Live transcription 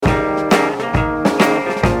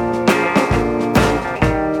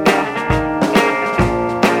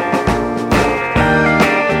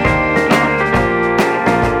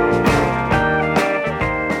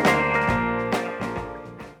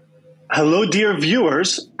dear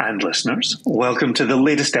viewers and listeners. Welcome to the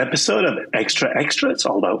latest episode of Extra Extra. It's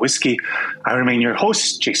all about whiskey. I remain your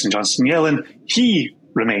host, Jason Johnston Yellen. He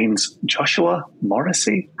remains Joshua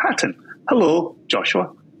Morrissey Hatton. Hello,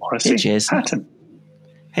 Joshua Morrissey Hatton.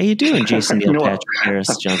 How you doing, Jason Neil Patrick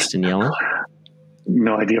Harris Johnston Yellen?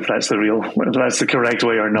 No idea if that's the correct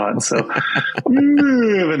way or not. So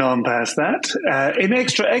moving on past that. In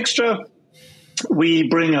Extra Extra, we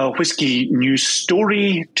bring a whiskey news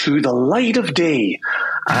story to the light of day,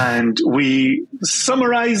 and we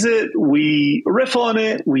summarize it, we riff on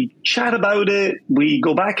it, we chat about it, we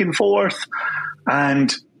go back and forth,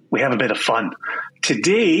 and we have a bit of fun.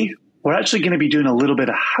 Today, we're actually going to be doing a little bit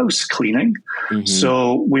of house cleaning. Mm-hmm.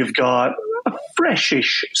 So we've got a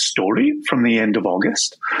freshish story from the end of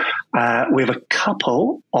August. We have a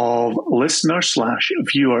couple of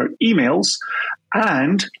listener/viewer emails,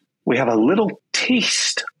 and we have a little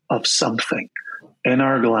taste of something in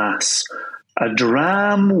our glass, a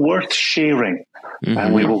dram worth sharing,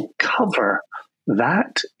 and we will cover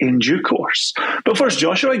that in due course. But first,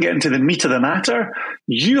 Joshua, get into the meat of the matter.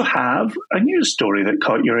 You have a news story that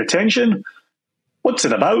caught your attention. What's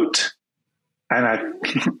it about? And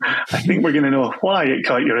I think we're going to know why it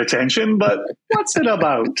caught your attention, but what's it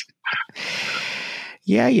about?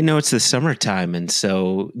 Yeah, it's the summertime, and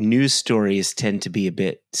so news stories tend to be a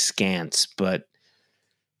bit scant, but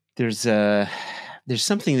there's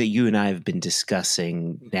something that you and I have been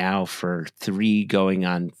discussing now for 3 going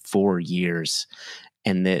on 4 years,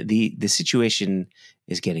 and the situation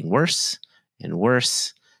is getting worse and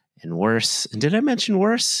worse and worse. And did I mention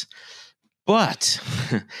worse? But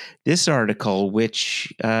this article,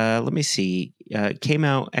 which let me see, came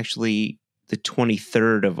out actually the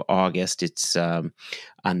 23rd of August. It's on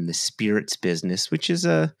the Spirits Business, which is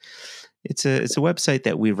it's a website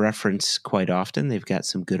that we reference quite often. They've got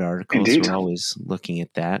some good articles. Indeed. We're always looking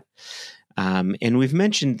at that. And we've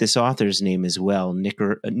mentioned this author's name as well,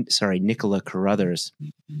 Nicola Carruthers.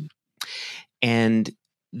 And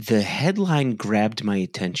the headline grabbed my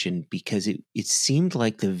attention because it seemed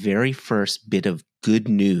like the very first bit of good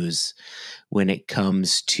news when it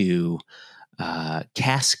comes to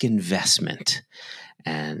cask investment.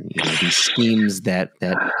 And these schemes that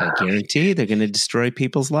I guarantee they're going to destroy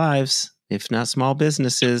people's lives, if not small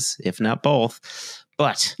businesses, if not both.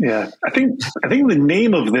 But yeah, I think the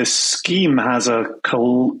name of this scheme has a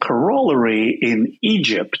corollary in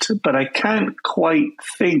Egypt, but I can't quite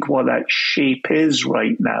think what that shape is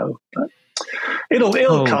right now. But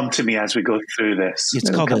it'll come to me as we go through this. It's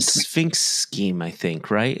called a Sphinx scheme, I think.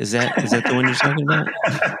 Right? Is that the one you're talking about?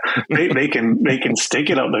 they can stick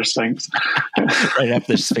it up their Sphinx, right up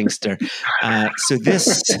their Sphinxter. So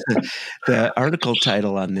the article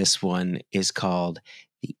title on this one is called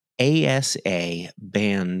 "The ASA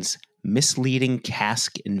Bans Misleading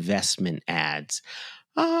Cask Investment Ads."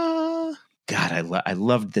 God, I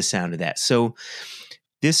loved the sound of that. So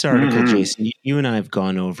this article, Jason, you and I have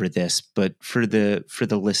gone over this, but for the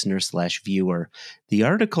listener/viewer, the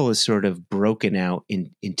article is sort of broken out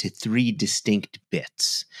into 3 distinct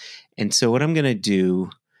bits. And so what I'm going to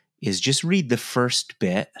do is just read the first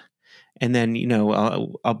bit, and then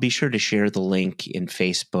I'll be sure to share the link in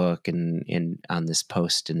Facebook and on this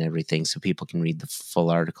post and everything, so people can read the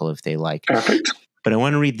full article if they like. Perfect. But I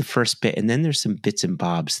want to read the first bit, and then there's some bits and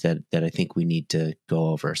bobs that I think we need to go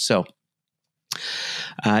over. So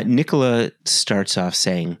Nicola starts off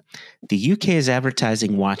saying, the UK's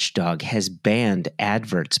advertising watchdog has banned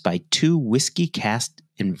adverts by 2 whiskey cask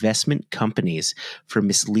investment companies for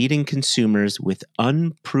misleading consumers with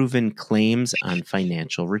unproven claims on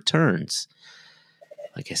financial returns.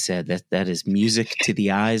 Like I said, that is music to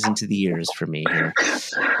the eyes and to the ears for me here.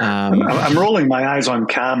 I'm rolling my eyes on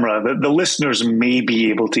camera. The listeners may be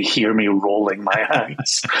able to hear me rolling my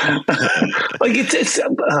eyes. Like it's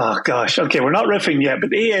oh gosh. Okay, we're not riffing yet, but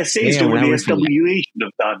the ASA is doing what the SWA should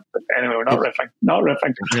have done. But anyway, we're not riffing.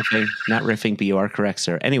 Not riffing, but you are correct,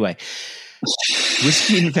 sir. Anyway,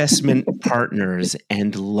 Whiskey Investment Partners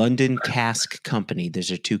and London Cask Company,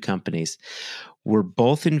 those are 2 companies, were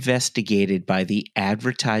both investigated by the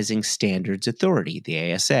Advertising Standards Authority,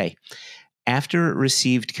 the ASA, after it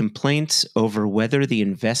received complaints over whether the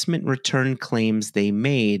investment return claims they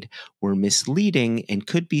made were misleading and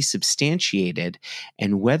could be substantiated,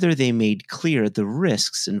 and whether they made clear the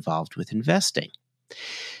risks involved with investing.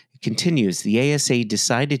 It continues, the ASA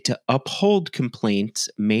decided to uphold complaints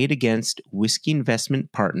made against Whiskey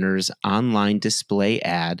Investment Partners' online display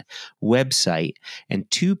ad website and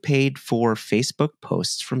 2 paid-for Facebook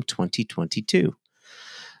posts from 2022.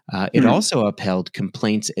 It also upheld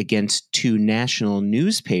complaints against 2 national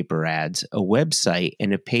newspaper ads, a website,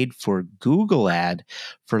 and a paid-for Google ad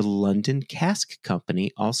for London Cask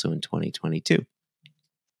Company, also in 2022.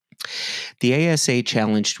 The ASA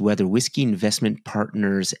challenged whether Whiskey Investment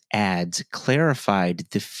Partners' ads clarified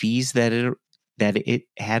the fees that it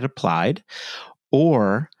had applied,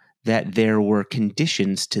 or that there were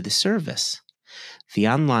conditions to the service. The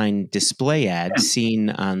online display ad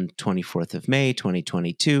seen on 24th of May,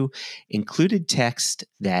 2022, included text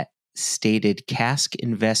that stated cask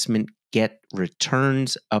investment get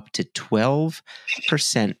returns up to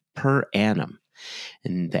 12% per annum.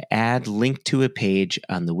 And the ad linked to a page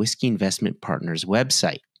on the Whiskey Investment Partners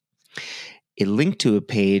website. It linked to a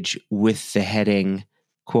page with the heading,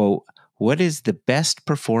 quote, "What is the best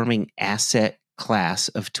performing asset class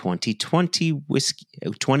of 2020 whiskey,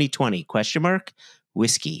 2020, question mark,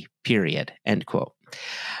 whiskey, period," end quote.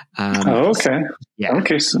 Okay. Yeah.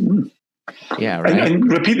 Okay. Yeah, right. And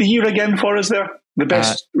repeat the year again for us there. The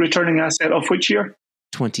best returning asset of which year?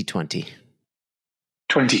 2020.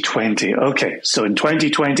 2020. Okay. So in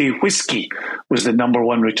 2020, whiskey was the number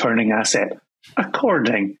one returning asset,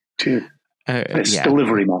 according to this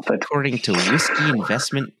delivery method. According to Whiskey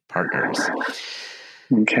Investment Partners.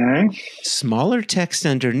 Okay. Smaller text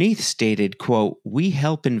underneath stated, quote, "We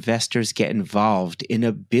help investors get involved in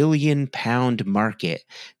a £1 billion market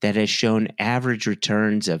that has shown average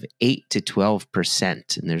returns of 8 to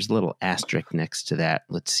 12%. And there's a little asterisk next to that.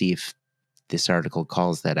 Let's see if this article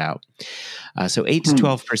calls that out. So 8 to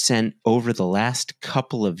 12% over the last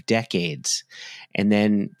couple of decades. And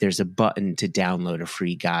then there's a button to download a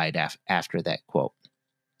free guide after that quote.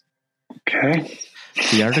 Okay.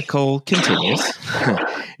 The article continues.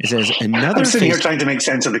 It says another. I'm sitting here trying to make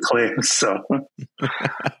sense of the claims. So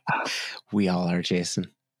we all are, Jason.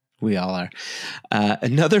 We all are.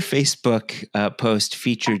 Another Facebook post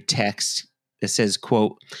featured text that says,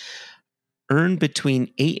 quote, "Earn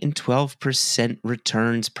between 8 and 12%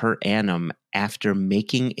 returns per annum after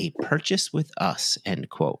making a purchase with us," end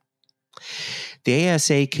quote. The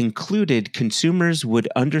ASA concluded consumers would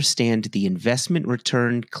understand the investment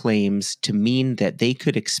return claims to mean that they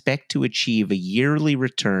could expect to achieve a yearly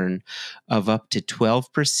return of up to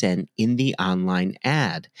 12% in the online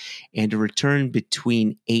ad and a return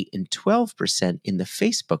between 8 and 12% in the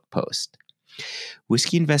Facebook post.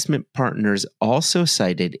 Whiskey Investment Partners also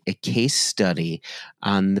cited a case study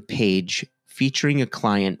on the page featuring a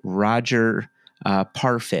client, Roger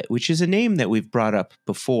Parfit, which is a name that we've brought up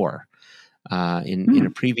before in a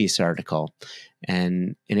previous article.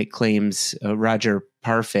 And it claims Roger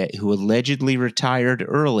Parfit, who allegedly retired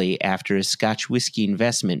early after his Scotch whiskey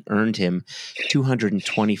investment earned him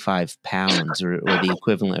 £225 or the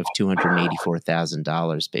equivalent of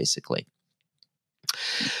 $284,000, basically.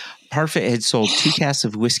 Parfit had sold 2 casks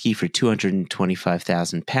of whiskey for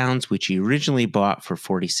 £225,000, which he originally bought for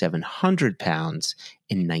 £4,700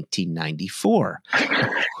 in 1994,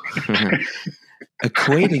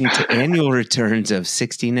 equating to annual returns of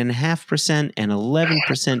 16.5% and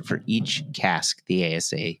 11% for each cask, the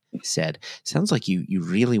ASA said. Sounds like you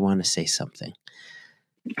really want to say something.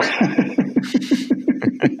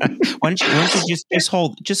 Why don't you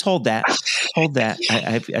just hold that? Hold that.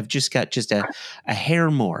 I've just got just a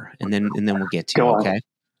hair more, and then we'll get to it. Okay.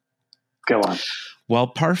 Go on.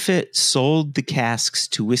 While Parfit sold the casks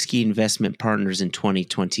to Whiskey Investment Partners in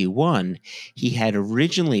 2021, he had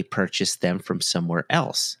originally purchased them from somewhere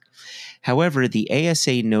else. However, the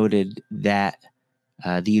ASA noted that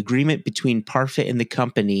the agreement between Parfit and the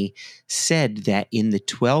company said that in the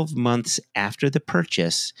 12 months after the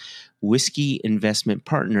purchase, Whiskey Investment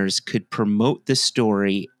Partners could promote the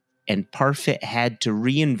story, and Parfit had to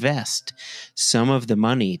reinvest some of the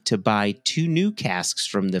money to buy 2 new casks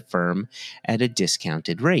from the firm at a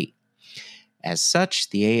discounted rate. As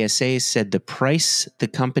such, the ASA said the price the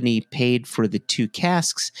company paid for the 2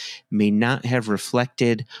 casks may not have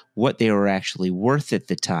reflected what they were actually worth at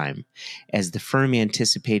the time, as the firm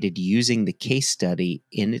anticipated using the case study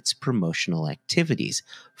in its promotional activities.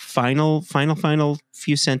 Final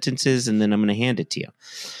few sentences, and then I'm going to hand it to you.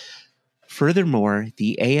 Furthermore,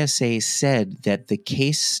 the ASA said that the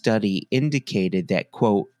case study indicated that,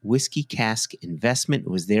 quote, "whiskey cask investment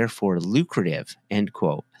was therefore lucrative," end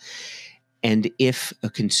quote. And if a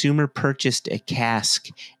consumer purchased a cask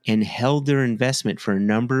and held their investment for a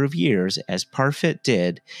number of years, as Parfit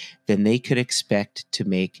did, then they could expect to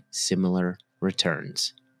make similar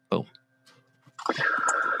returns. Boom.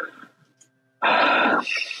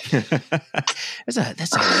 That's a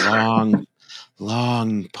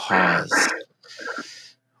long pause.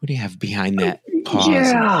 What do you have behind that pause?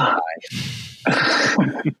 Yeah.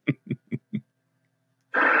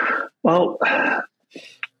 Well,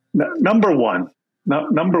 number one,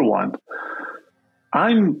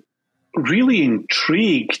 I'm really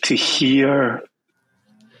intrigued to hear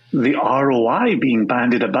the ROI being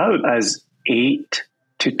bandied about as 8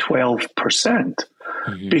 to 12%,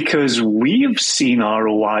 because we've seen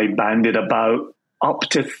ROI banded about up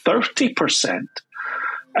to 30%.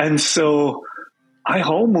 And so I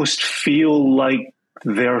almost feel like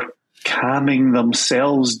they're calming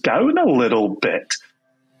themselves down a little bit.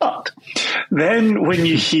 But then when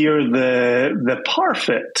you hear the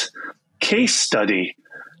Parfit case study,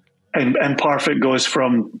 and Parfit goes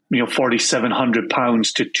from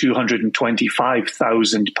 £4,700 to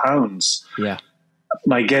 £225,000. Yeah,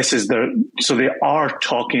 my guess is they are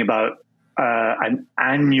talking about an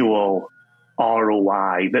annual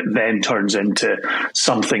ROI that then turns into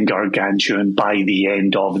something gargantuan by the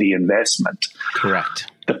end of the investment. Correct.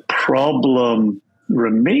 The problem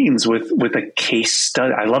remains with a case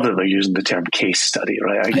study. I love that they're using the term case study,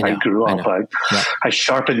 right? I grew up, I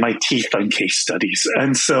sharpened my teeth on case studies.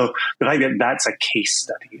 And so the fact that that's a case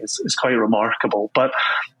study is quite remarkable. But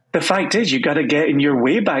the fact is, you got to get in your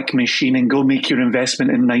Wayback Machine and go make your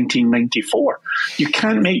investment in 1994. You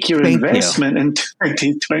can't make your investment in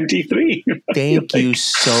 2023. Thank you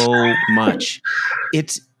so much.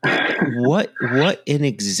 It's what an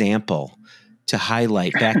example to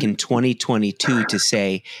highlight back in 2022 to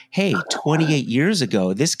say, hey, 28 years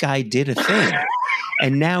ago, this guy did a thing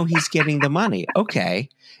and now he's getting the money. Okay.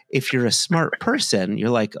 If you're a smart person, you're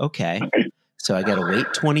like, okay, so I got to wait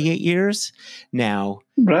 28 years. Now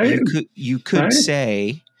you could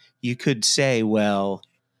say, well,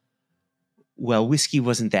 whiskey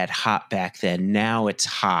wasn't that hot back then. Now it's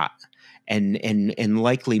hot. And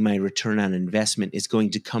likely my return on investment is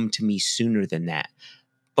going to come to me sooner than that.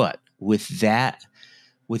 But with that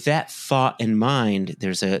thought in mind,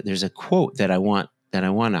 there's a quote that I want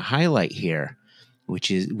to highlight here, which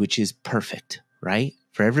is perfect, right?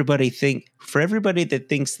 For everybody that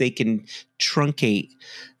thinks they can truncate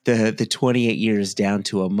the 28 years down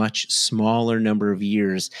to a much smaller number of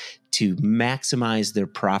years to maximize their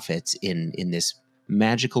profits in this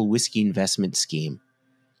magical whiskey investment scheme.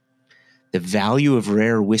 The value of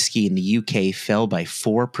rare whiskey in the UK fell by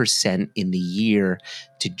 4% in the year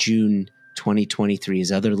to June 2023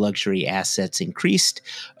 as other luxury assets increased,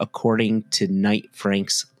 according to Knight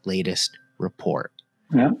Frank's latest report.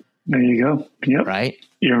 Yeah, there you go. Yep. Right?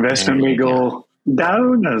 Your investment may go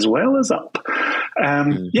down as well as up.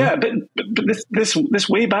 Yeah, but this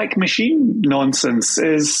Wayback Machine nonsense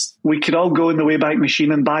is, we could all go in the Wayback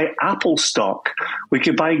Machine and buy Apple stock. We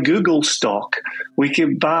could buy Google stock. We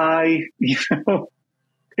could buy,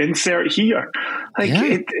 insert here.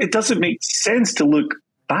 It doesn't make sense to look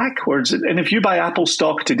backwards. And if you buy Apple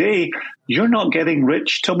stock today, you're not getting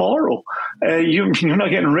rich tomorrow. You're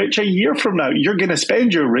not getting rich a year from now. You're going to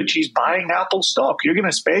spend your riches buying Apple stock. You're going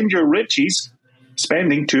to spend your riches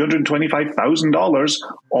spending $225,000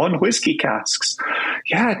 on whiskey casks.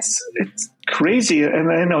 Yeah, it's crazy. And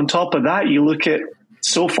then on top of that, you look at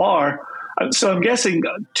so far. So I'm guessing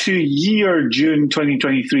to year June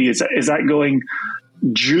 2023, is that going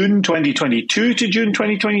June 2022 to June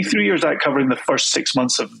 2023, or is that covering the first 6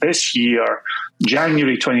 months of this year,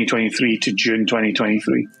 January 2023 to June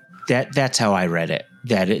 2023? That's how I read it.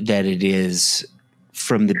 That it is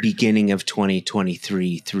from the beginning of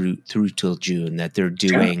 2023 through till June, that they're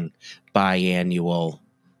doing biannual,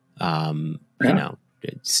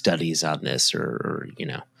 studies on this, or.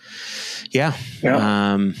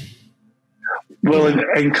 Well,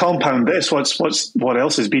 and compound this, what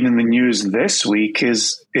else has been in the news this week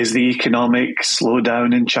is the economic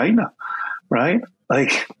slowdown in China, right?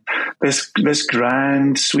 Like this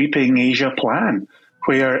grand sweeping Asia plan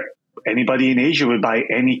where anybody in Asia would buy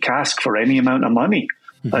any cask for any amount of money.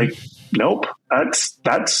 Like, nope, that's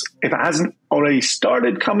if it hasn't already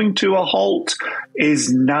started coming to a halt,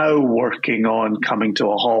 is now working on coming to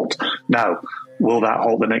a halt. Now, will that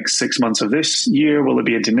halt the next 6 months of this year? Will it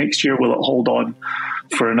be into next year? Will it hold on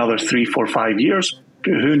for another 3, 4, 5 years?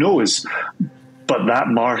 Who knows? But that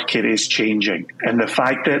market is changing. And the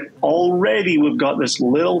fact that already we've got this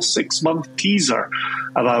little 6-month teaser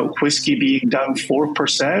about whiskey being down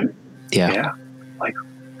 4%. Yeah. Like,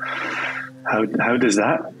 how does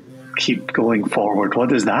that keep going forward? What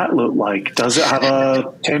does that look like? Does it have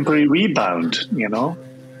a temporary rebound?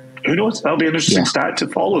 Who knows? That'll be an interesting stat to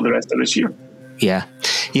follow the rest of this year. Yeah.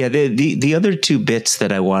 The other two bits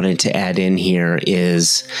that I wanted to add in here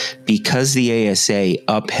is because the ASA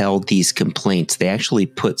upheld these complaints, they actually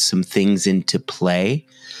put some things into play,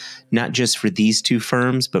 not just for these two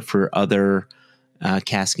firms, but for other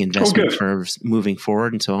cask investment firms moving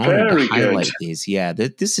forward. And so I wanted to highlight these. Yeah,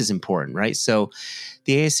 this is important, right? So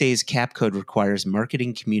the ASA's cap code requires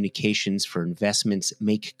marketing communications for investments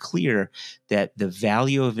make clear that the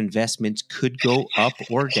value of investments could go up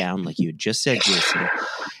or down, like you had just said, Jason,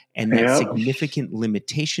 and that significant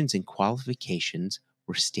limitations and qualifications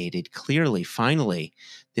were stated clearly. Finally,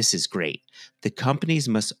 this is great. The companies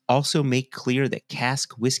must also make clear that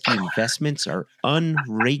cask whiskey investments are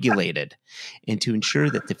unregulated and to ensure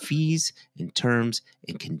that the fees and terms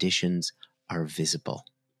and conditions are visible.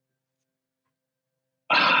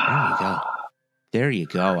 There you go. There you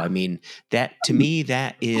go. I mean, that to me,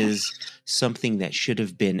 that is something that should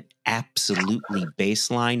have been absolutely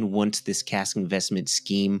baseline once this cask investment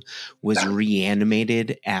scheme was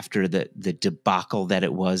reanimated after the debacle that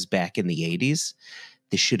it was back in the 80s.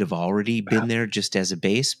 This should have already been there just as a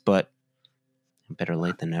base, but better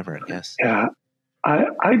late than never, I guess. Yeah.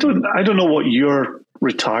 I don't know what your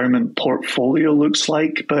retirement portfolio looks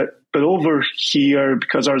like, but over here,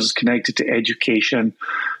 because ours is connected to education,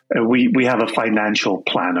 we have a financial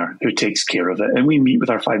planner who takes care of it. And we meet with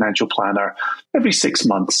our financial planner every 6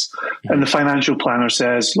 months. Mm-hmm. And the financial planner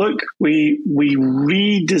says, look, we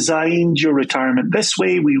redesigned your retirement this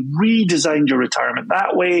way. We redesigned your retirement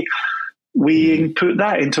that way. We put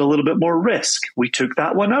that into a little bit more risk. We took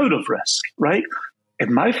that one out of risk, right? If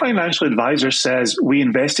my financial advisor says we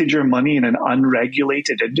invested your money in an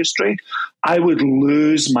unregulated industry, I would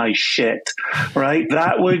lose my shit, right?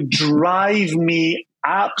 That would drive me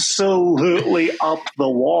absolutely up the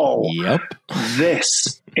wall. Yep.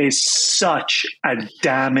 This is such a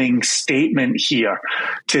damning statement here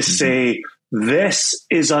to say this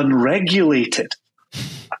is unregulated.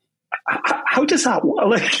 How does that work?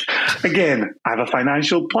 Like, again, I have a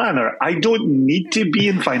financial planner. I don't need to be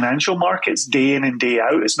in financial markets day in and day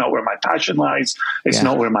out. It's not where my passion lies. It's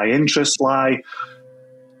not where my interests lie.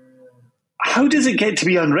 How does it get to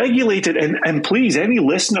be unregulated? And please, any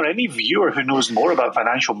listener, any viewer who knows more about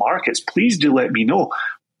financial markets, please do let me know.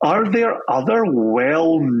 Are there other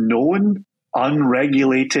well-known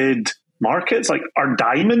unregulated markets? Like, are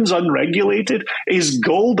diamonds unregulated? Is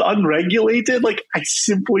gold unregulated? Like, I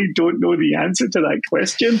simply don't know the answer to that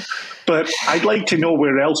question, but I'd like to know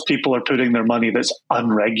where else people are putting their money that's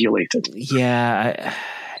unregulated. Yeah,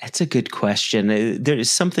 it's a good question. There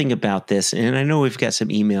is something about this, and I know we've got some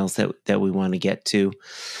emails that we want to get to,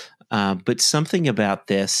 but something about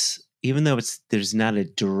this, even though there's not a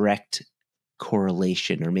direct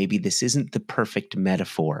correlation, or maybe this isn't the perfect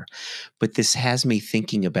metaphor, but this has me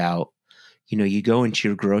thinking about, you go into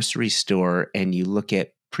your grocery store and you look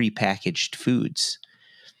at prepackaged foods.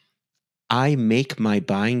 I make my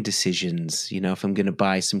buying decisions, if I'm going to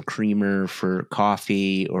buy some creamer for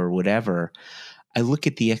coffee or whatever, I look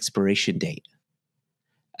at the expiration date.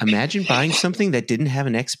 Imagine buying something that didn't have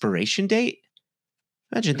an expiration date.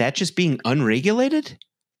 Imagine that just being unregulated.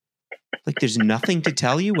 Like, there's nothing to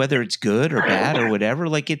tell you whether it's good or bad or whatever.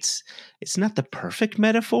 Like, it's not the perfect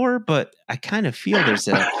metaphor, but I kind of feel there's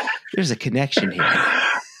a connection here.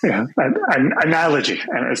 Yeah, an analogy,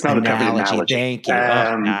 and it's not a perfect analogy. Thank you.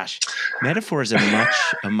 Oh gosh, metaphor is a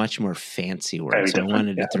much more fancy word. So I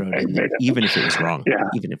wanted to throw it in there, even if it was wrong. Yeah.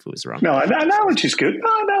 Even if it was wrong. No, analogy is good.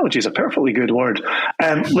 No, analogy is a perfectly good word.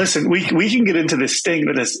 Listen, we can get into this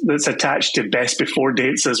thing that's attached to best before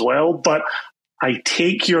dates as well, but I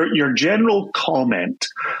take your general comment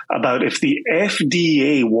about if the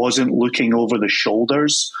FDA wasn't looking over the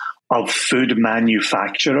shoulders of food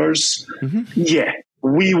manufacturers, yeah,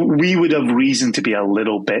 we would have reason to be a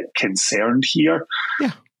little bit concerned here.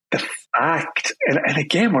 Yeah. The fact, and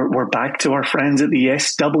again, we're back to our friends at the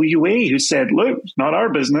SWA who said, look, it's not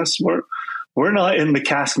our business. We're not in the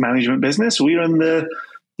cask management business. We're in the,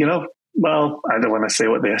 well, I don't want to say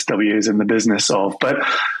what the SWA is in the business of, but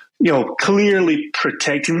clearly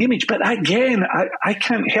protecting the image. But again, I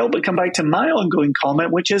can't help but come back to my ongoing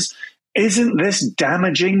comment, which is, isn't this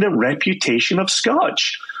damaging the reputation of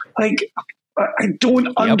Scotch? Like, I don't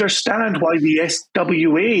understand why the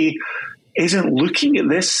SWA isn't looking at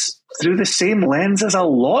this through the same lens as a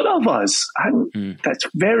lot of us. And that's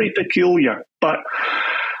very peculiar. But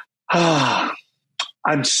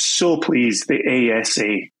I'm so pleased the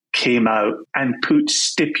ASA came out and put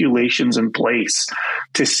stipulations in place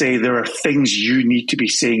to say there are things you need to be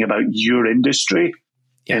saying about your industry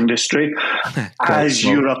as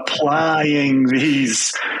you're applying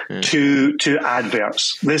these to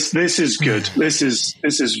adverts. This is good. This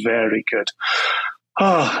is very good.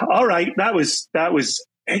 Oh, all right. That was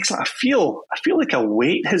excellent. I feel like a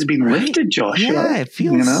weight has been lifted, Josh. Yeah, it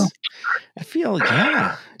feels. I feel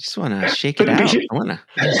just want to shake it out.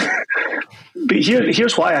 But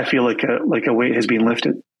here's why I feel like a weight has been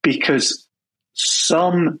lifted, because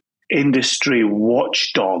some industry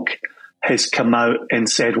watchdog has come out and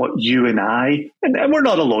said what you and I, and we're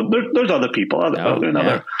not alone. There's other people,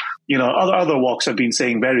 other walks have been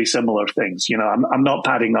saying very similar things. I'm not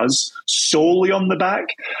patting us solely on the back.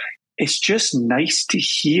 It's just nice to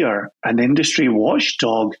hear an industry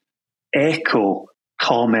watchdog echo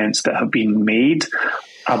comments that have been made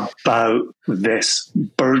about this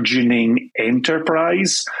burgeoning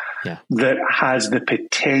enterprise that has the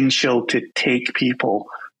potential to take people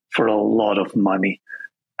for a lot of money.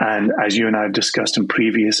 And as you and I have discussed in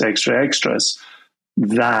previous extras,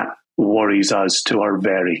 that worries us to our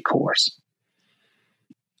very cores.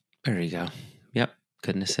 There you go. Yep.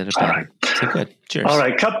 Couldn't have said it better. All right. So good. Cheers. All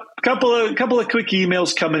right. Couple of quick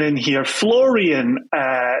emails coming in here. Florian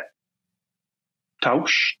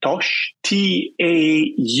Tausch, Tausch.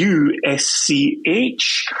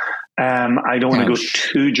 I don't want to go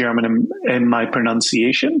too German in my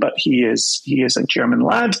pronunciation, but he is a German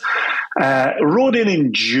lad. Wrote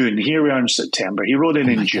in June. Here we are in September. He wrote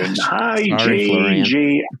in June. Gosh. Hi, Sorry,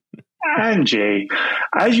 Jay, and Jay.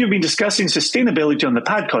 As you've been discussing sustainability on the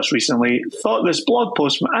podcast recently, thought this blog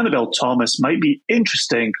post from Annabelle Thomas might be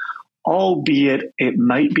interesting, albeit it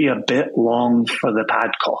might be a bit long for the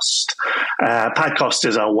podcast. Podcast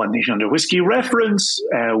is a One Nation Under Whiskey reference.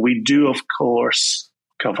 We do, of course,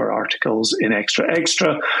 cover articles in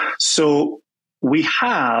Extra. So we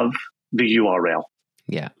have the URL.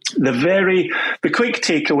 Yeah. The quick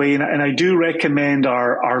takeaway, and I do recommend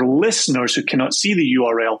our listeners who cannot see the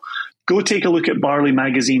URL, go take a look at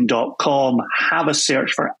barleymagazine.com, have a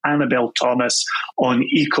search for Annabelle Thomas on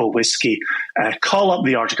Eco Whiskey, call up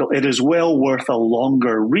the article. It is well worth a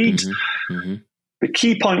longer read. Mm-hmm. Mm-hmm. The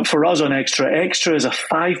key point for us on Extra is a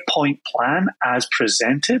 5-point plan as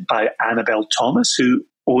presented by Annabelle Thomas, who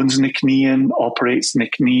owns Nicknean, operates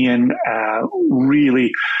Nicknean,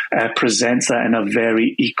 really presents that in a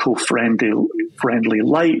very eco-friendly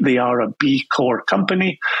light. They are a B Corp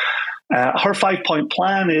company. Her 5-point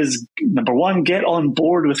plan is, number one, get on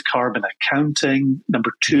board with carbon accounting.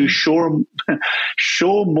 Number two,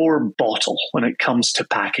 show more bottle when it comes to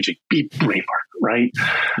packaging. Be braver, right?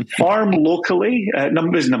 Farm locally.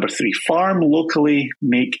 Number three, farm locally,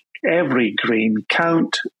 make every grain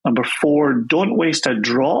count. Number four, don't waste a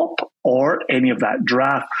drop or any of that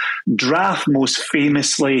draft. Draft, most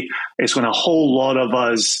famously, is when a whole lot of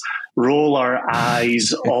us roll our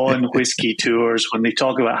eyes on whiskey tours when they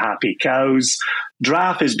talk about happy cows.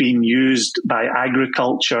 Draft has been used by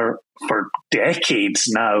agriculture for decades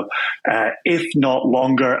now, if not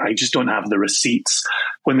longer. I just don't have the receipts.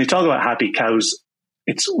 When they talk about happy cows,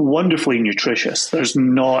 it's wonderfully nutritious. There's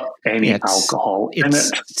not any alcohol in it.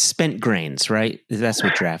 It's spent grains, right? That's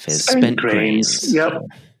what draft is. Spent grains.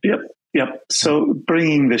 Yep. So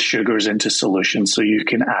bringing the sugars into solution so you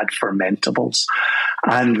can add fermentables.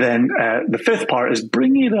 And then the fifth part is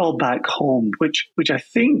bringing it all back home, which I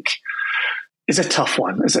think is a tough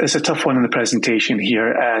one. It's a tough one in the presentation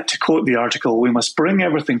here. To quote the article, we must bring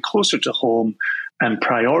everything closer to home and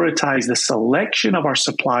prioritize the selection of our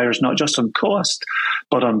suppliers, not just on cost,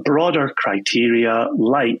 but on broader criteria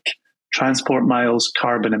like transport miles,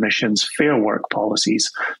 carbon emissions, fair work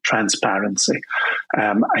policies, transparency.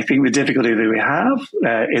 I think the difficulty that we have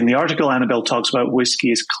in the article, Annabelle talks about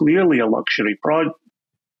whiskey is clearly a luxury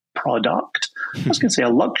product. I was going to say a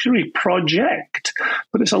luxury project,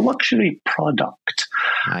 but it's a luxury product.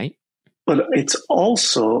 Right. But it's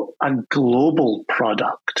also a global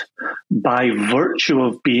product. By virtue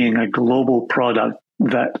of being a global product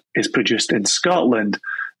that is produced in Scotland,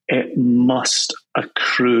 it must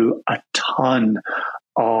accrue a ton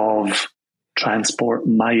of transport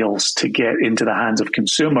miles to get into the hands of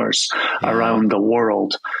consumers around the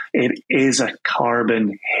world. It is a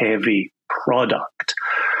carbon-heavy product.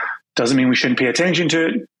 Doesn't mean we shouldn't pay attention to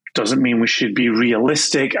it. Doesn't mean we should be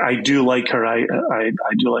realistic. I do like her. I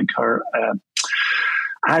do like her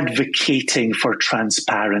advocating for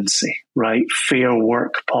transparency, right? Fair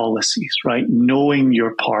work policies, right? Knowing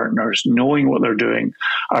your partners, knowing what they're doing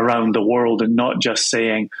around the world, and not just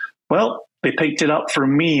saying, "Well, they picked it up for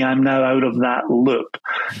me. I'm now out of that loop."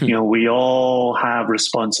 We all have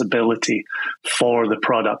responsibility for the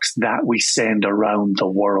products that we send around the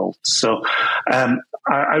world. So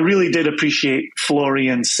I really did appreciate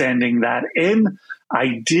Florian sending that in.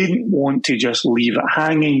 I didn't want to just leave it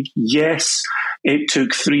hanging. Yes, it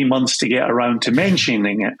took 3 months to get around to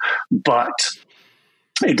mentioning it, but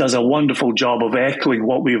it does a wonderful job of echoing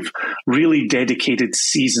what we've really dedicated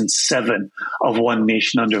season 7 of One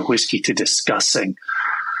Nation Under Whiskey to discussing.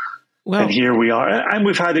 Well, and here we are. And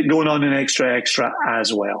we've had it going on in Extra Extra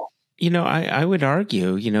as well. I would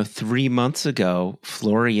argue, 3 months ago,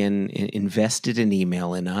 Florian invested an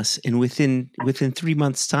email in us, and within 3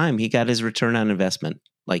 months' time, he got his return on investment.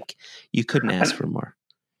 Like, you couldn't ask for more.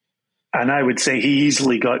 And I would say he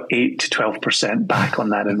easily got 8 to 12% back on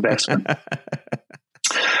that investment.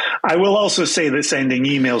 I will also say that sending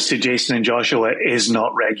emails to Jason and Joshua is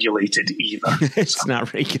not regulated either. It's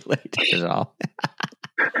not regulated at all.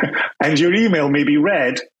 And your email may be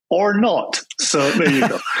read or not. So there you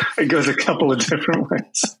go. It goes a couple of different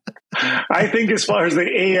ways. I think as far as the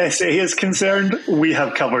ASA is concerned, we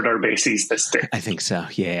have covered our bases this day. I think so.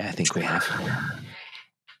 Yeah, I think we have.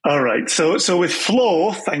 All right. So with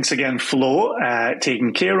Flo, thanks again, Flo,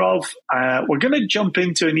 taken care of. We're going to jump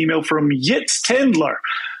into an email from Yitz Tendler.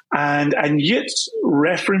 And Yitz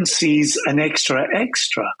references an extra,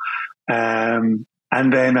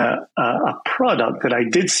 and then a product that I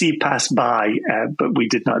did see pass by, but we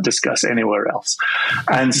did not discuss anywhere else.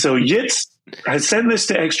 And so Yitz has sent this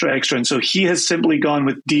to extra, and so he has simply gone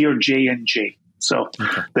with Dear J&J. So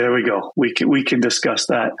There we go. We can discuss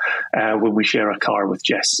that when we share a car with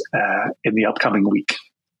Jess in the upcoming week.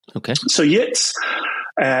 Okay. So Yitz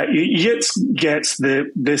gets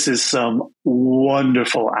this is some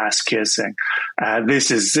wonderful ass kissing.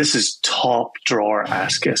 This is top drawer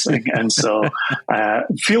ass kissing. And so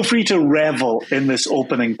feel free to revel in this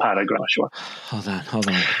opening paragraph. Sure. Hold on.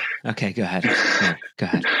 Okay, go ahead. No, go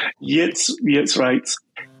ahead. Yitz writes,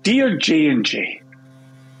 Dear J&J,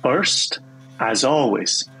 first, as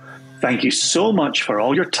always, thank you so much for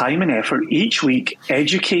all your time and effort each week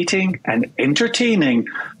educating and entertaining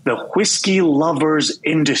the whiskey lovers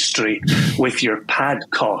industry with your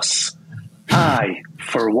podcasts. I,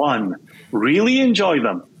 for one, really enjoy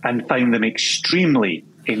them and find them extremely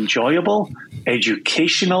enjoyable,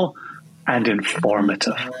 educational, and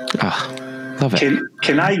informative. Oh, love it.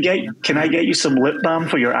 Can I get you some lip balm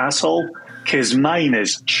for your asshole? Because mine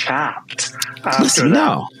is chapped after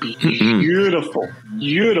that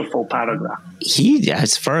beautiful paragraph. He,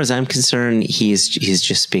 as far as I'm concerned, he's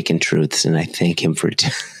just speaking truths, and I thank him for it.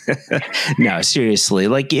 No, seriously,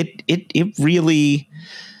 like it really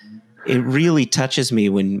touches me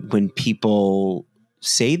when people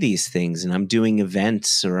say these things, and I'm doing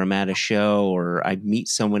events or I'm at a show or I meet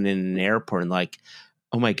someone in an airport and like,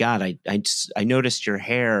 oh my God, I noticed your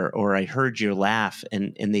hair or I heard your laugh,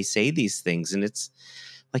 and they say these things, and it's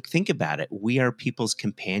like, think about it. We are people's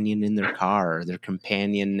companion in their car, or their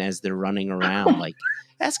companion as they're running around. Like,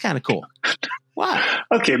 that's kind of cool. Wow.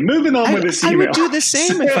 Okay, moving on with this email. I would do the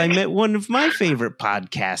same if I met one of my favorite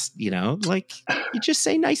podcasts, like you just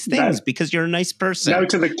say nice things because you're a nice person. Now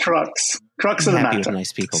to the crux of the matter. With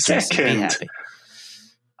nice people. Second,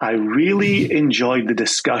 I really enjoyed the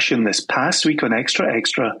discussion this past week on Extra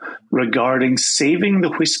Extra regarding saving the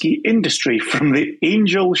whiskey industry from the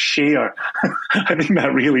angel share. I think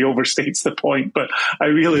that really overstates the point, but I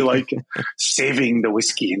really like it. Saving the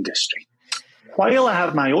whiskey industry. While I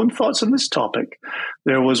have my own thoughts on this topic,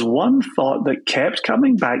 there was one thought that kept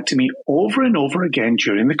coming back to me over and over again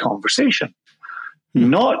during the conversation.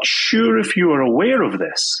 Not sure if you are aware of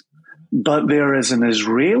this, but there is an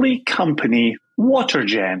Israeli company,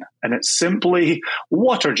 Watergen, and it's simply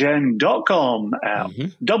watergen.com,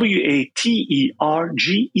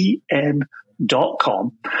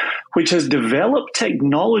 watergen.com, which has developed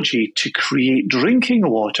technology to create drinking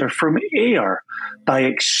water from air by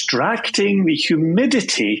extracting the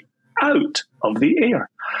humidity out of the air.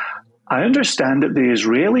 I understand that the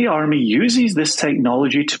Israeli army uses this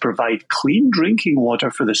technology to provide clean drinking water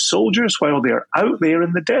for the soldiers while they're out there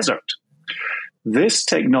in the desert. This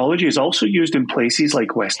technology is also used in places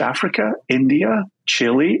like West Africa, India,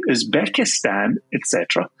 Chile, Uzbekistan,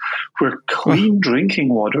 etc., where clean drinking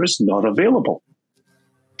water is not available.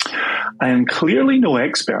 I am clearly no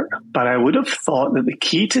expert, but I would have thought that the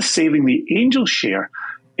key to saving the angel share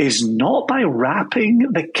is not by wrapping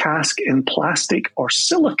the cask in plastic or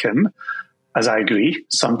silicone, as I agree,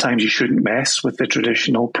 sometimes you shouldn't mess with the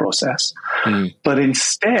traditional process, but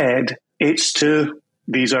instead it's to,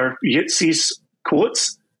 these are Yitz's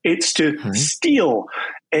quotes, it's to steal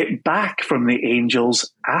it back from the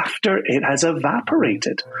angels after it has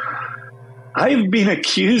evaporated. I've been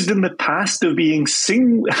accused in the past of being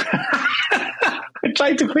I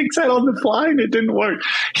tried to fix that on the fly and it didn't work.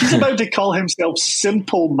 He's about to call himself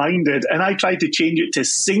simple-minded, and I tried to change it to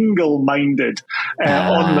single-minded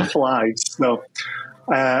on the fly. So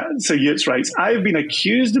Yitz writes, I've been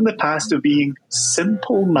accused in the past of being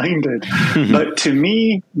simple-minded, but to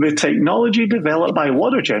me, the technology developed by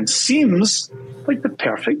Watergen seems like the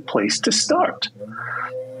perfect place to start.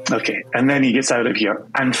 Okay, and then he gets out of here.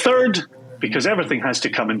 And third, because everything has to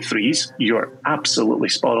come in threes, you're absolutely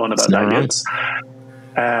spot on about that, Vince.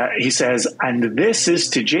 He says, and this is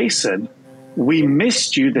to Jason. We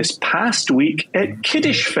missed you this past week at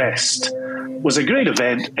Kiddish Fest. Was a great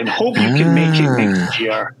event and hope you can make it next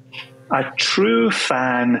year. A true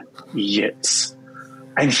fan, Yitz.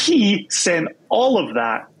 And he sent all of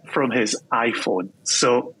that from his iPhone.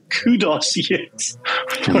 So kudos, Yitz,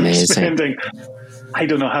 for spending, I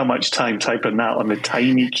don't know how much time typing that on the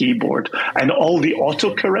tiny keyboard and all the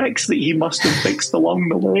autocorrects that he must have fixed along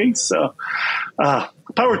the way. So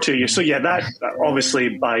power to you. So yeah, that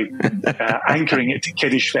obviously by anchoring it to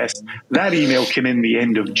Kiddish Fest, that email came in the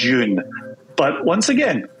end of June. But once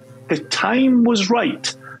again, the time was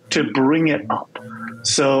right to bring it up.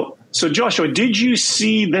 So Joshua, did you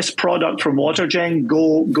see this product from Watergen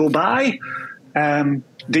go by?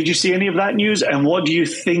 Did you see any of that news? And what do you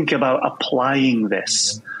think about applying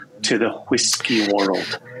this to the whiskey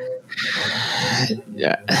world?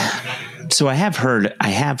 So I have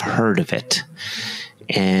heard of it,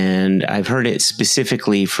 and I've heard it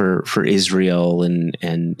specifically for Israel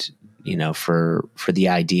and you know for the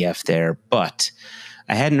IDF there, but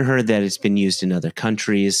I hadn't heard that it's been used in other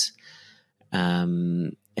countries.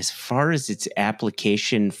 As far as its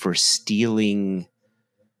application for stealing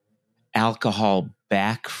alcohol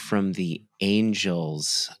back from the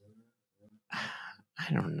angels, I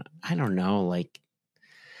don't know. Like,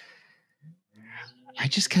 I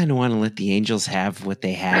just kind of want to let the angels have what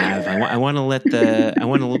they have. I want to let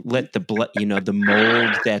the blood, you know, the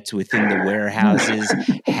mold that's within the warehouses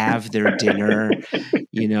have their dinner.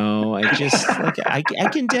 You know, I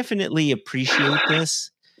can definitely appreciate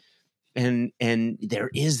this. And there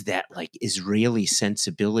is that like Israeli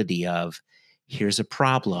sensibility of, here's a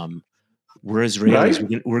problem. We're Israelis.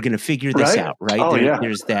 Right? We're going to figure this out, right? Oh,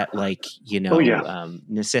 there's that, like, you know,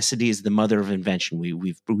 necessity is the mother of invention.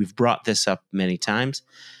 We've brought this up many times.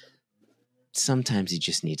 Sometimes you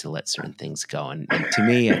just need to let certain things go, and to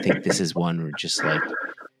me, I think this is one where just like,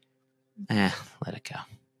 let it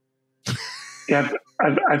go. Yeah,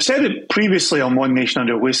 I've said it previously on One Nation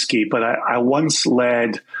Under Whiskey, but I once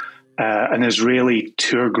led an Israeli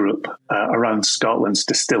tour group around Scotland's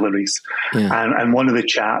distilleries. Yeah. And one of the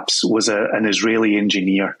chaps was an Israeli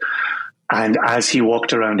engineer. And as he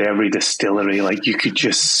walked around every distillery, like you could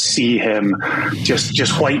just see him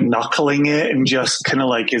just white knuckling it, and just kind of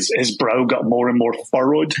like his brow got more and more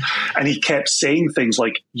furrowed. And he kept saying things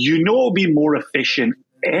like, you know, it'll be more efficient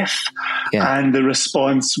if, and the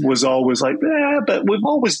response was always like, but we've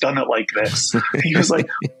always done it like this. He was like,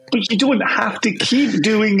 but you don't have to keep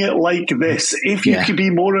doing it like this if you could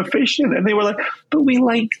be more efficient. And they were like, but we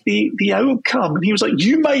like the outcome. And he was like,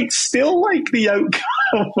 you might still like the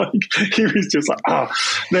outcome. Like, he was just like,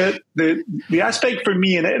 the aspect for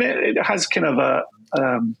me, and it has kind of a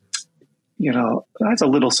you know, that's a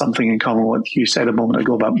little something in common with what you said a moment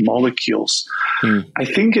ago about molecules. I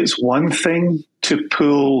think it's one thing to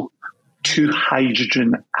pull two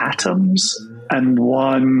hydrogen atoms and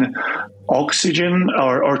one oxygen,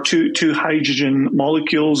 or two hydrogen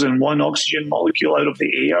molecules and one oxygen molecule out of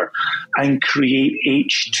the air and create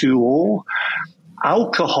H2O.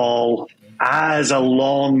 Alcohol as a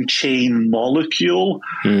long chain molecule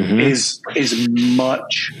is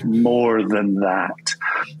much more than that.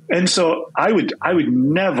 And so I would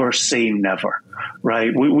never say never, right?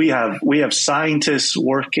 We have scientists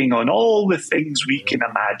working on all the things we can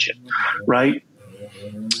imagine, right?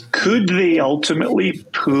 Could they ultimately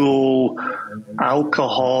pull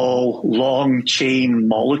alcohol long chain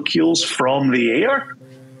molecules from the air?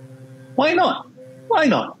 Why not? Why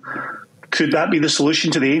not? Could that be the solution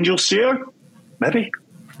to the angel seer? Maybe.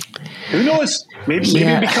 Who knows? Maybe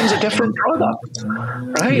it becomes a different product,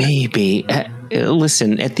 right? Maybe.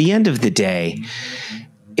 Listen, at the end of the day,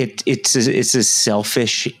 it's a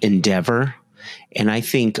selfish endeavor, and I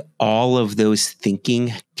think all of those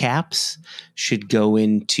thinking caps should go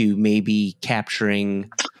into maybe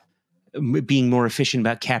being more efficient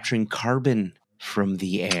about capturing carbon from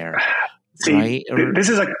the air. See, right?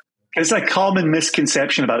 It's a common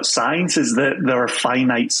misconception about science, is that there are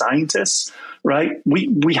finite scientists, right?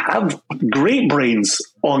 We have great brains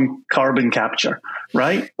on carbon capture,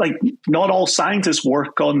 right? Like, not all scientists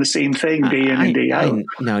work on the same thing day in and day out.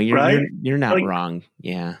 No, you're not wrong.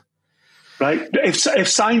 Yeah. Right. If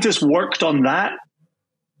scientists worked on that,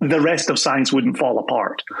 the rest of science wouldn't fall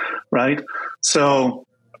apart. Right. So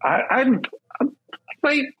I'm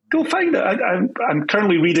right. Go find it. I'm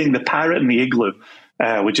currently reading The Parrot and the Igloo,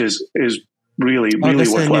 which is really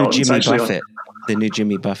worthwhile. The new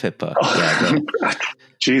Jimmy Buffett book.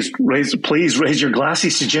 Geez, please raise your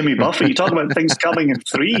glasses to Jimmy Buffett. You talk about things coming in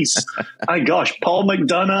threes. My gosh, Paul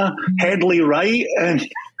McDonough, Headley Wright, and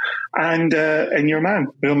your man,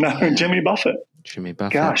 Jimmy Buffett. Jimmy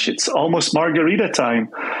Buffett. Gosh, it's almost margarita time.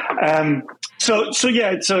 So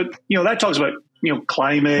that talks about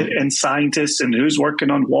climate and scientists and who's working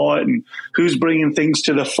on what and who's bringing things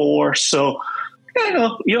to the fore. So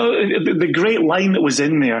the great line that was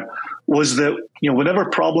in there was that whenever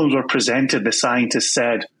problems were presented, the scientists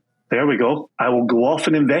said, "There we go. I will go off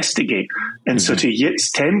and investigate." And so to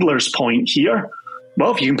Yitz Tendler's point here,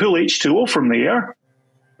 well, if you can pull H2O from the air,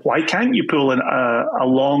 why can't you pull a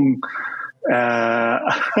long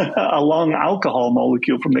alcohol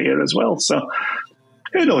molecule from the air as well? So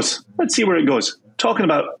who knows? Let's see where it goes. Talking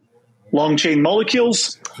about long chain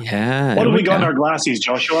molecules. Yeah. What have we got in our glasses,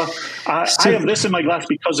 Joshua? I have this in my glass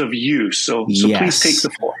because of you. So please take the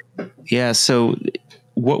floor. Yeah. So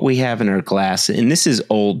what we have in our glass, and this is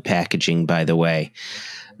old packaging, by the way.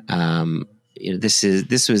 This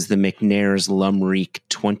was the McNair's Lumreek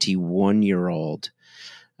 21-year-old.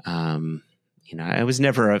 I was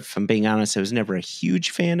never, if I'm being honest, I was never a huge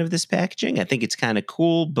fan of this packaging. I think it's kind of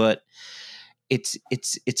cool, but it's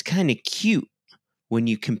kind of cute when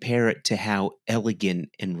you compare it to how elegant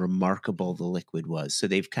and remarkable the liquid was. So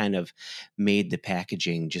they've kind of made the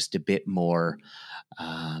packaging just a bit more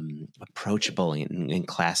approachable and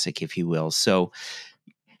classic, if you will. So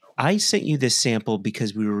I sent you this sample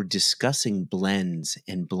because we were discussing blends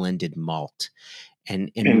and blended malt, and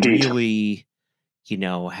really,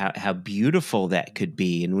 how beautiful that could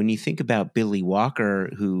be. And when you think about Billy Walker,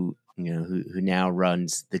 who now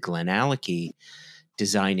runs the Glenallachie,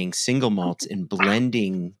 designing single malts and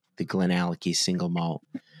blending the Glenallachie single malt,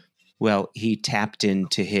 well, he tapped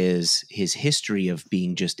into his history of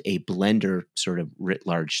being just a blender, sort of writ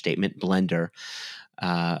large statement blender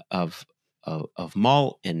of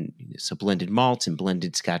malt, and so blended malts and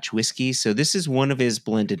blended Scotch whiskey. So this is one of his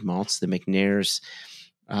blended malts, the McNair's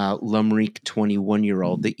Lumreek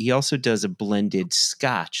 21-year-old. He also does a blended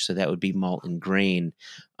Scotch, so that would be malt and grain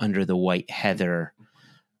under the White Heather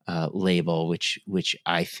label, which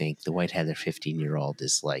I think the White Heather 15-year-old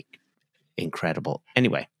is like incredible.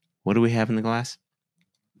 Anyway, what do we have in the glass?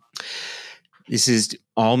 This is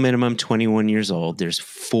all minimum 21 years old. There's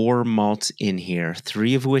 4 malts in here,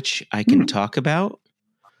 3 of which I can talk about.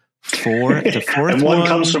 The fourth and one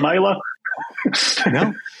comes from Islay?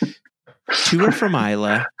 No. 2 are from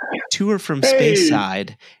Islay, 2 are from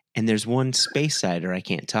Speyside, and there's one Speysider I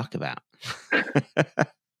can't talk about.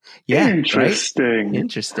 Yeah, interesting. Right?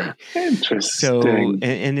 Interesting. So,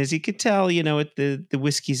 and as you could tell, the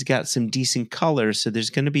whiskey's got some decent color, so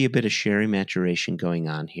there's going to be a bit of sherry maturation going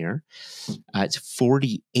on here. It's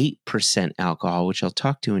 48% alcohol, which I'll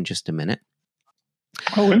talk to in just a minute.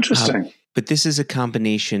 Oh, interesting. But this is a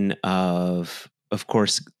combination of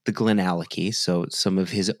course, the Glenallachie, so some of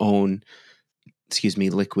his own,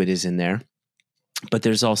 liquid is in there. But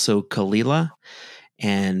there's also Kalila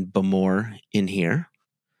and Bamor in here.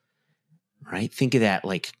 Right? Think of that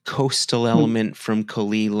like coastal element from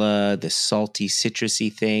Kalila, the salty,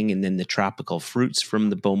 citrusy thing, and then the tropical fruits from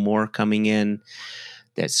the Bowmore coming in.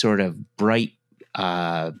 That sort of bright,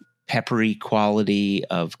 peppery quality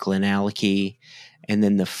of Glenallachie. And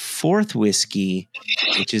then the fourth whiskey,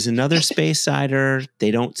 which is another Speysider.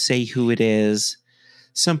 They don't say who it is.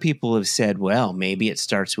 Some people have said, well, maybe it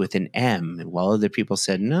starts with an M. While other people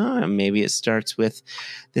said, no, maybe it starts with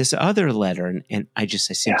this other letter. And I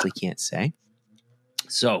simply can't say.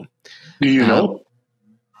 So, do you know?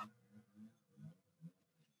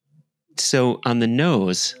 So on the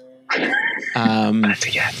nose,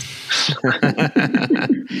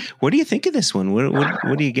 what do you think of this one? What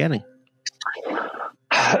are you getting?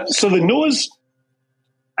 So the nose,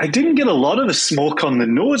 I didn't get a lot of the smoke on the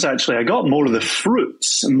nose, actually. I got more of the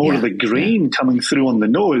fruits and more of the grain coming through on the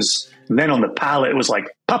nose. And then on the palate, it was like,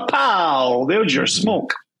 pow, there's your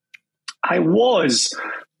smoke. I was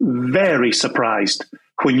very surprised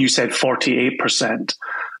when you said 48%.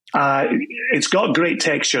 It's got great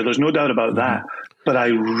texture. There's no doubt about that. But I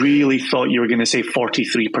really thought you were going to say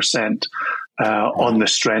 43% on the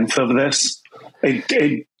strength of this.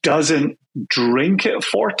 It doesn't drink at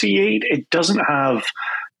 48. It doesn't have,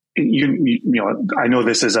 I know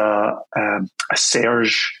this is a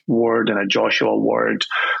Serge word and a Joshua word,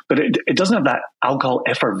 but it doesn't have that alcohol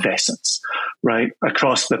effervescence, right,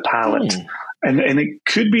 across the palate. And it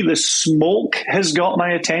could be the smoke has got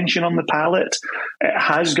my attention on the palate. It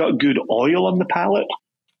has got good oil on the palate.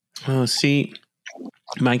 Oh, see,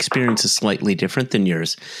 my experience is slightly different than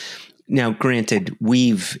yours. Now, granted,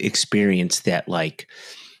 we've experienced that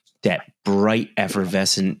bright,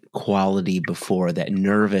 effervescent quality before, that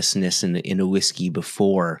nervousness in a whiskey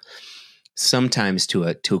before, sometimes to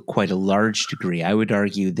a quite a large degree. I would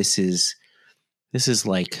argue this is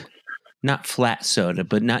like not flat soda,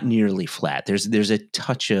 but not nearly flat. There's a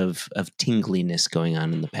touch of tingliness going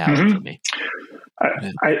on in the palate for me.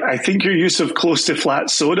 I think your use of close to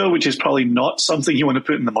flat soda, which is probably not something you want to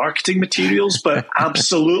put in the marketing materials, but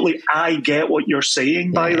absolutely, I get what you're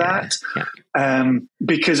saying by that. Yeah.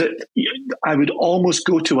 Because I would almost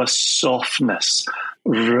go to a softness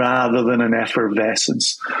rather than an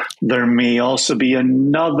effervescence. There may also be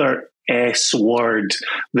another S word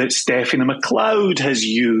that Stephanie McLeod has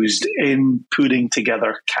used in putting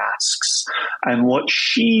together casks and what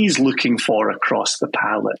she's looking for across the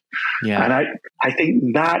palate. Yeah. And I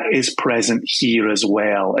think that is present here as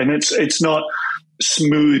well. And it's not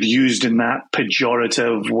smooth used in that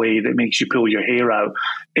pejorative way that makes you pull your hair out.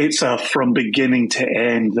 It's from beginning to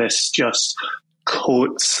end, this just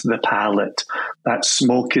coats the palate. That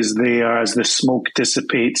smoke is there. As the smoke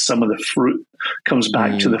dissipates, some of the fruit comes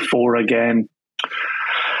back to the fore again.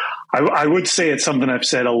 I would say it's something I've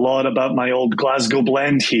said a lot about my old Glasgow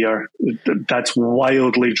blend here. That's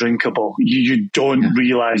wildly drinkable. You don't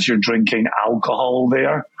realize you're drinking alcohol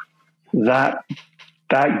there. That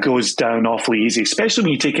goes down awfully easy, especially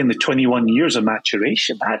when you take in the 21 years of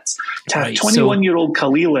maturation. That's to have 21-year-old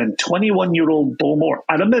Khalil and 21-year-old Bowmore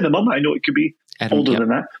at a minimum. I know it could be older than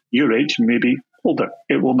that. Your age, maybe older.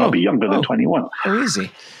 It will not be younger than 21. Oh,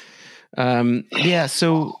 easy. Yeah.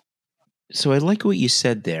 So I like what you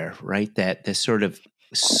said there, right? That the sort of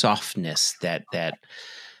softness, that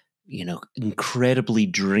incredibly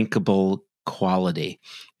drinkable quality,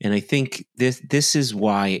 and I think this is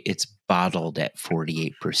why it's bottled at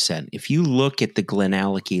 48%. If you look at the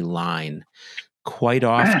Glenallachie line, quite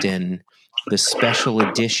often the special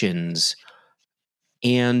editions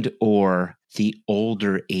and or the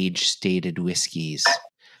older age stated whiskeys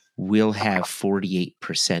will have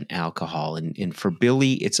 48% alcohol. And for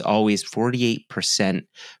Billy, it's always 48%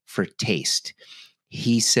 for taste.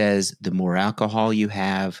 He says the more alcohol you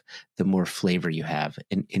have, the more flavor you have.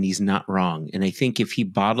 And he's not wrong. And I think if he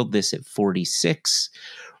bottled this at 46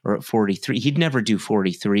 or at 43, he'd never do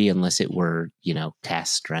 43 unless it were,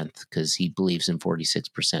 cask strength, because he believes in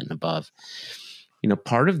 46% and above.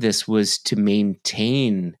 Part of this was to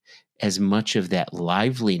maintain as much of that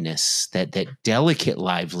liveliness, that delicate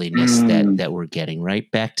liveliness that we're getting, right?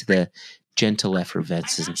 Back to the gentle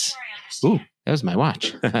effervescence. Ooh, that was my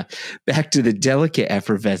watch. Back to the delicate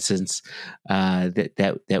effervescence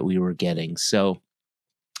that we were getting. So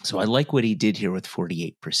I like what he did here with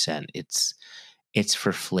 48%. It's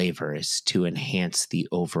for flavor. It's to enhance the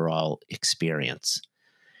overall experience.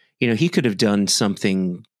 He could have done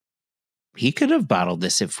something. He could have bottled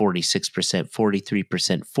this at 46%,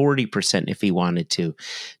 43%, 40% if he wanted to,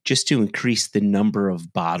 just to increase the number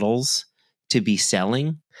of bottles to be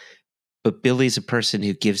selling. But Billy's a person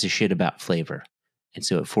who gives a shit about flavor. And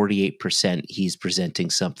so at 48%, he's presenting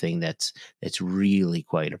something that's really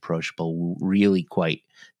quite approachable, really quite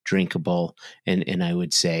drinkable, and I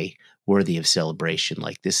would say worthy of celebration.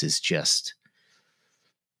 Like this is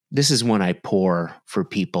one I pour for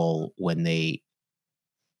people when they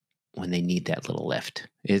need that little lift.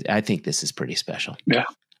 I think this is pretty special. Yeah.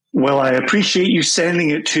 Well, I appreciate you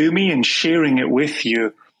sending it to me and sharing it with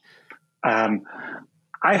you.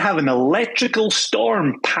 I have an electrical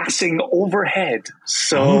storm passing overhead.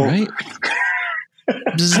 So right.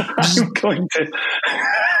 I'm going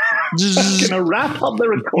to wrap up the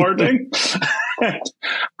recording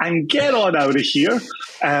and get on out of here.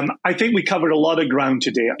 I think we covered a lot of ground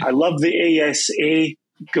today. I love the ASA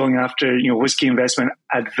going after whiskey investment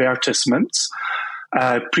advertisements.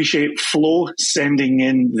 Appreciate Flo sending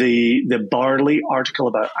in the barley article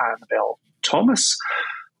about Annabelle Thomas.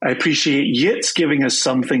 I appreciate Yitz giving us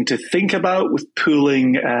something to think about with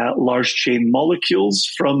pulling large chain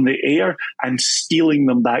molecules from the air and stealing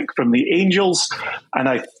them back from the angels. And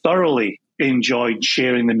I thoroughly enjoyed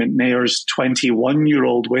sharing the McNair's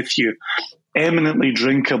 21-year-old with you. Eminently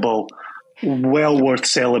drinkable, well worth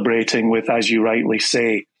celebrating with, as you rightly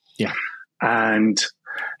say. Yeah. And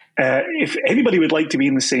if anybody would like to be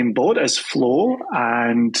in the same boat as Flo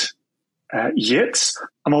and Yitz,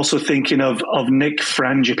 I'm also thinking of Nick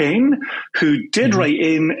Frangipane, who did write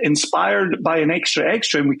in, inspired by an extra,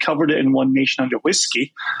 and we covered it in One Nation Under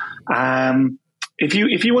Whiskey. If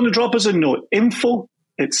you want to drop us a note,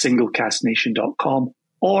 info@singlecasknation.com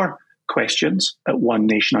or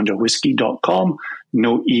questions@onenationunderwhiskey.com.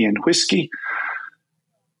 No E in whiskey.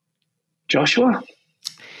 Joshua,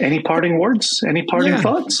 any parting words? Any parting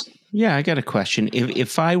thoughts? Yeah, I got a question.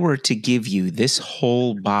 If I were to give you this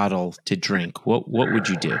whole bottle to drink, what would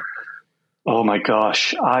you do? Oh my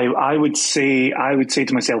gosh. I would say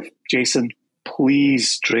to myself, Jason,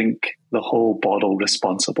 please drink the whole bottle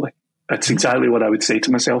responsibly. That's exactly what I would say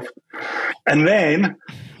to myself. And then,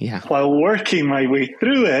 while working my way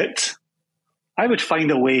through it, I would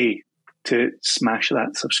find a way to smash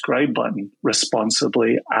that subscribe button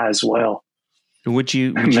responsibly as well. Would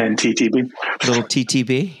you then TTB. Little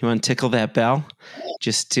TTB? You want to tickle that bell?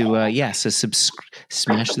 Just to, so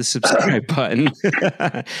smash the subscribe button.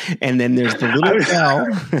 And then there's the little bell.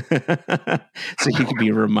 So you can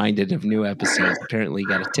be reminded of new episodes. Apparently you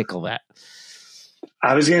got to tickle that.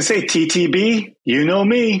 I was going to say TTB, you know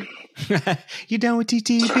me. You down with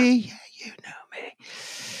TTB? Yeah, you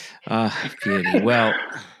know me. Beauty. Well,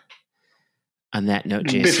 on that note,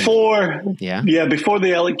 Jason. Before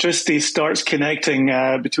the electricity starts connecting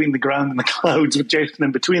between the ground and the clouds with Jason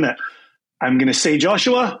in between it, I'm going to say,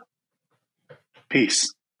 Joshua,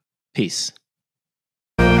 peace. Peace.